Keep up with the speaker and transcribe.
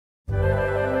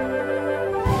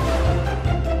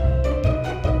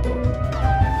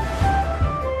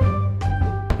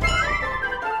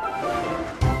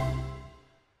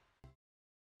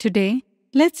Today,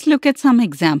 let's look at some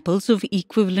examples of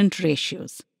equivalent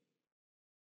ratios.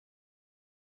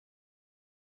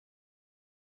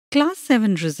 Class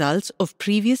 7 results of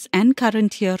previous and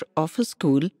current year of a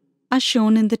school are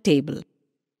shown in the table.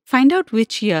 Find out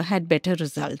which year had better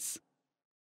results.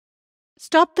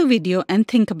 Stop the video and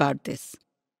think about this.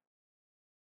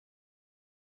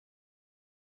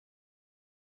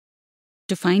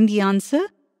 To find the answer,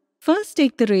 first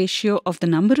take the ratio of the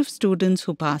number of students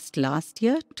who passed last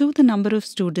year to the number of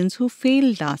students who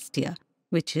failed last year,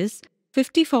 which is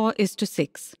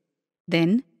 54:6.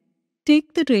 Then,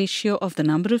 take the ratio of the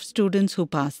number of students who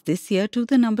passed this year to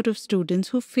the number of students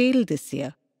who failed this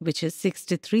year, which is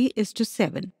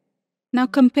 63:7. Now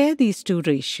compare these two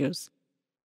ratios.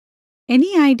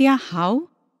 Any idea how?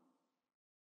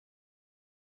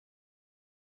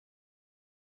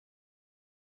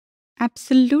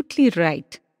 Absolutely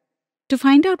right. To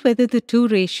find out whether the two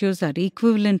ratios are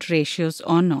equivalent ratios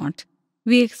or not,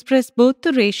 we express both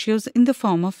the ratios in the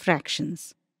form of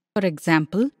fractions. For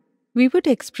example, we would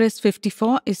express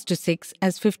 54:6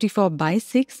 as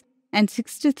 54/6 and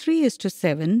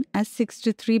 63:7 as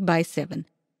 63/7.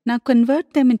 Now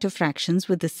convert them into fractions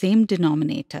with the same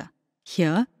denominator.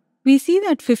 Here, we see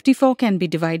that 54 can be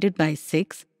divided by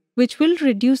 6, which will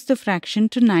reduce the fraction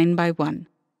to 9/1.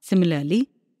 Similarly,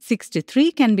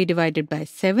 63 can be divided by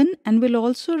 7 and will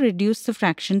also reduce the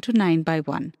fraction to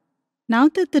 9/1. Now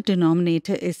that the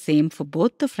denominator is same for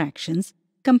both the fractions,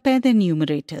 compare their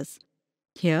numerators.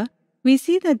 Here, we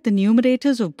see that the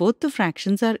numerators of both the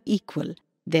fractions are equal.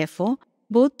 Therefore,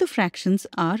 both the fractions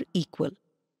are equal.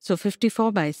 So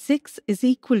 54/6 is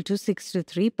equal to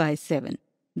 63/7.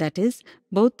 That is,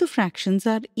 both the fractions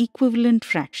are equivalent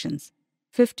fractions.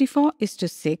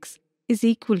 54:6 is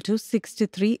equal to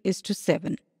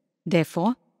 63:7.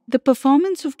 Therefore, the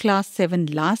performance of Class 7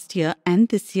 last year and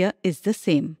this year is the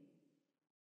same.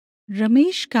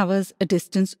 Ramesh covers a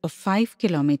distance of 5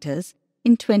 kilometers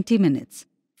in 20 minutes.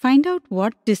 Find out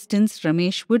what distance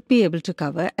Ramesh would be able to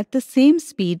cover at the same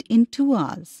speed in 2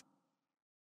 hours.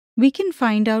 We can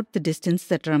find out the distance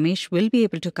that Ramesh will be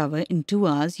able to cover in 2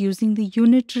 hours using the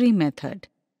unitary method.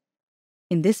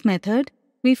 In this method,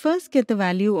 we first get the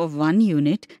value of 1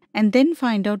 unit and then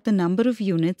find out the number of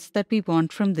units that we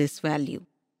want from this value.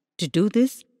 To do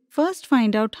this, first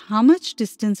find out how much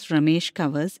distance Ramesh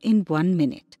covers in 1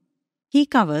 minute. He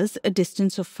covers a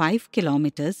distance of 5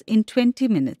 kilometers in 20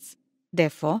 minutes.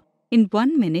 Therefore, in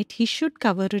 1 minute, he should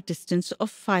cover a distance of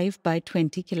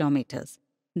 5/20 kilometers.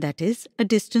 That is, a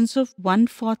distance of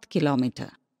 1/4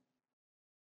 kilometer.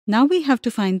 Now we have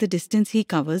to find the distance he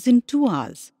covers in 2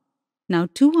 hours. Now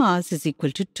 2 hours is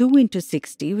equal to 2 into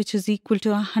 60, which is equal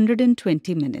to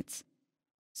 120 minutes.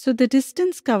 So the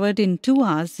distance covered in 2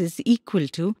 hours is equal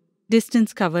to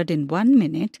distance covered in 1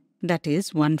 minute, that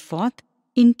is 1/4,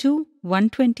 into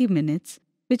 120 minutes,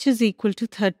 which is equal to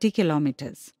 30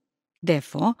 kilometers.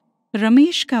 Therefore,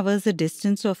 Ramesh covers a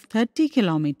distance of 30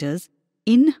 kilometers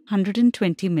in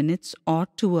 120 minutes or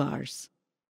 2 hours.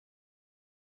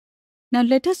 Now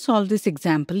let us solve this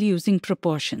example using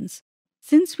proportions.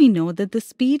 Since we know that the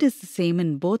speed is the same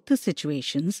in both the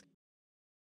situations,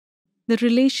 the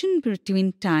relation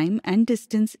between time and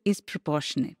distance is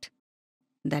proportionate.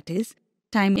 That is,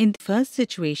 time in the first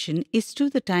situation is to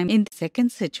the time in the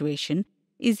second situation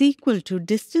is equal to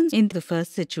distance in the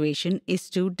first situation is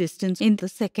to distance in the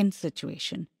second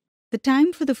situation. The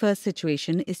time for the first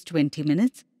situation is 20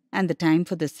 minutes and the time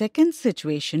for the second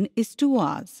situation is 2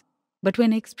 hours. But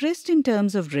when expressed in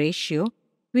terms of ratio,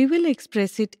 we will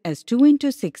express it as 2 into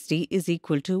 60 is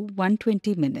equal to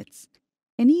 120 minutes.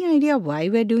 Any idea why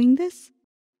we're doing this?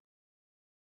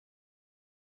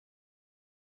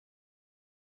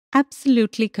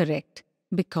 Absolutely correct,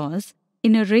 because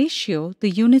in a ratio, the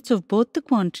units of both the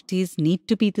quantities need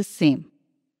to be the same.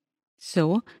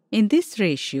 So, in this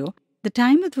ratio, the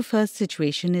time of the first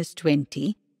situation is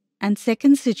 20 and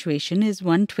second situation is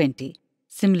 120.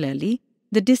 Similarly,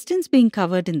 the distance being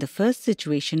covered in the first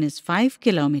situation is 5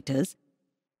 kilometers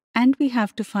and we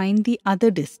have to find the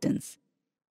other distance.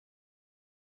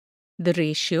 The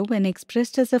ratio when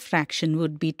expressed as a fraction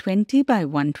would be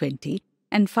 20/120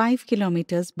 and 5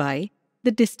 kilometers by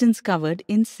the distance covered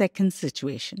in second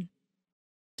situation.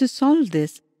 To solve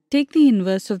this, take the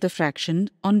inverse of the fraction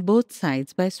on both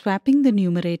sides by swapping the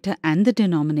numerator and the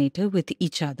denominator with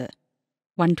each other.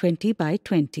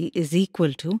 120/20 is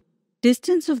equal to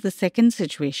distance of the second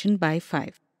situation by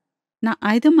 5. Now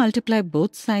either multiply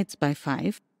both sides by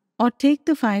 5 or take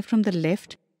the 5 from the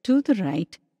left to the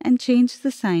right and change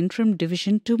the sign from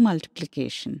division to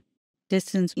multiplication.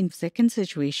 Distance in second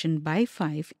situation by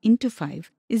 5 into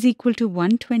 5 is equal to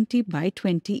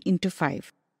 120/20 into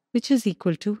 5. which is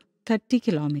equal to 30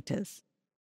 kilometers.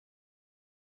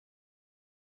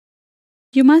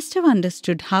 You must have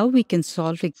understood how we can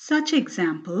solve such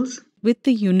examples with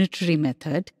the unitary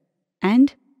method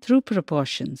and through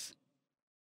proportions.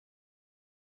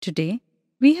 Today,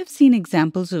 we have seen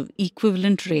examples of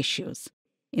equivalent ratios.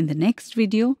 In the next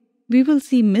video, we will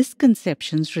see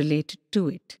misconceptions related to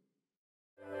it.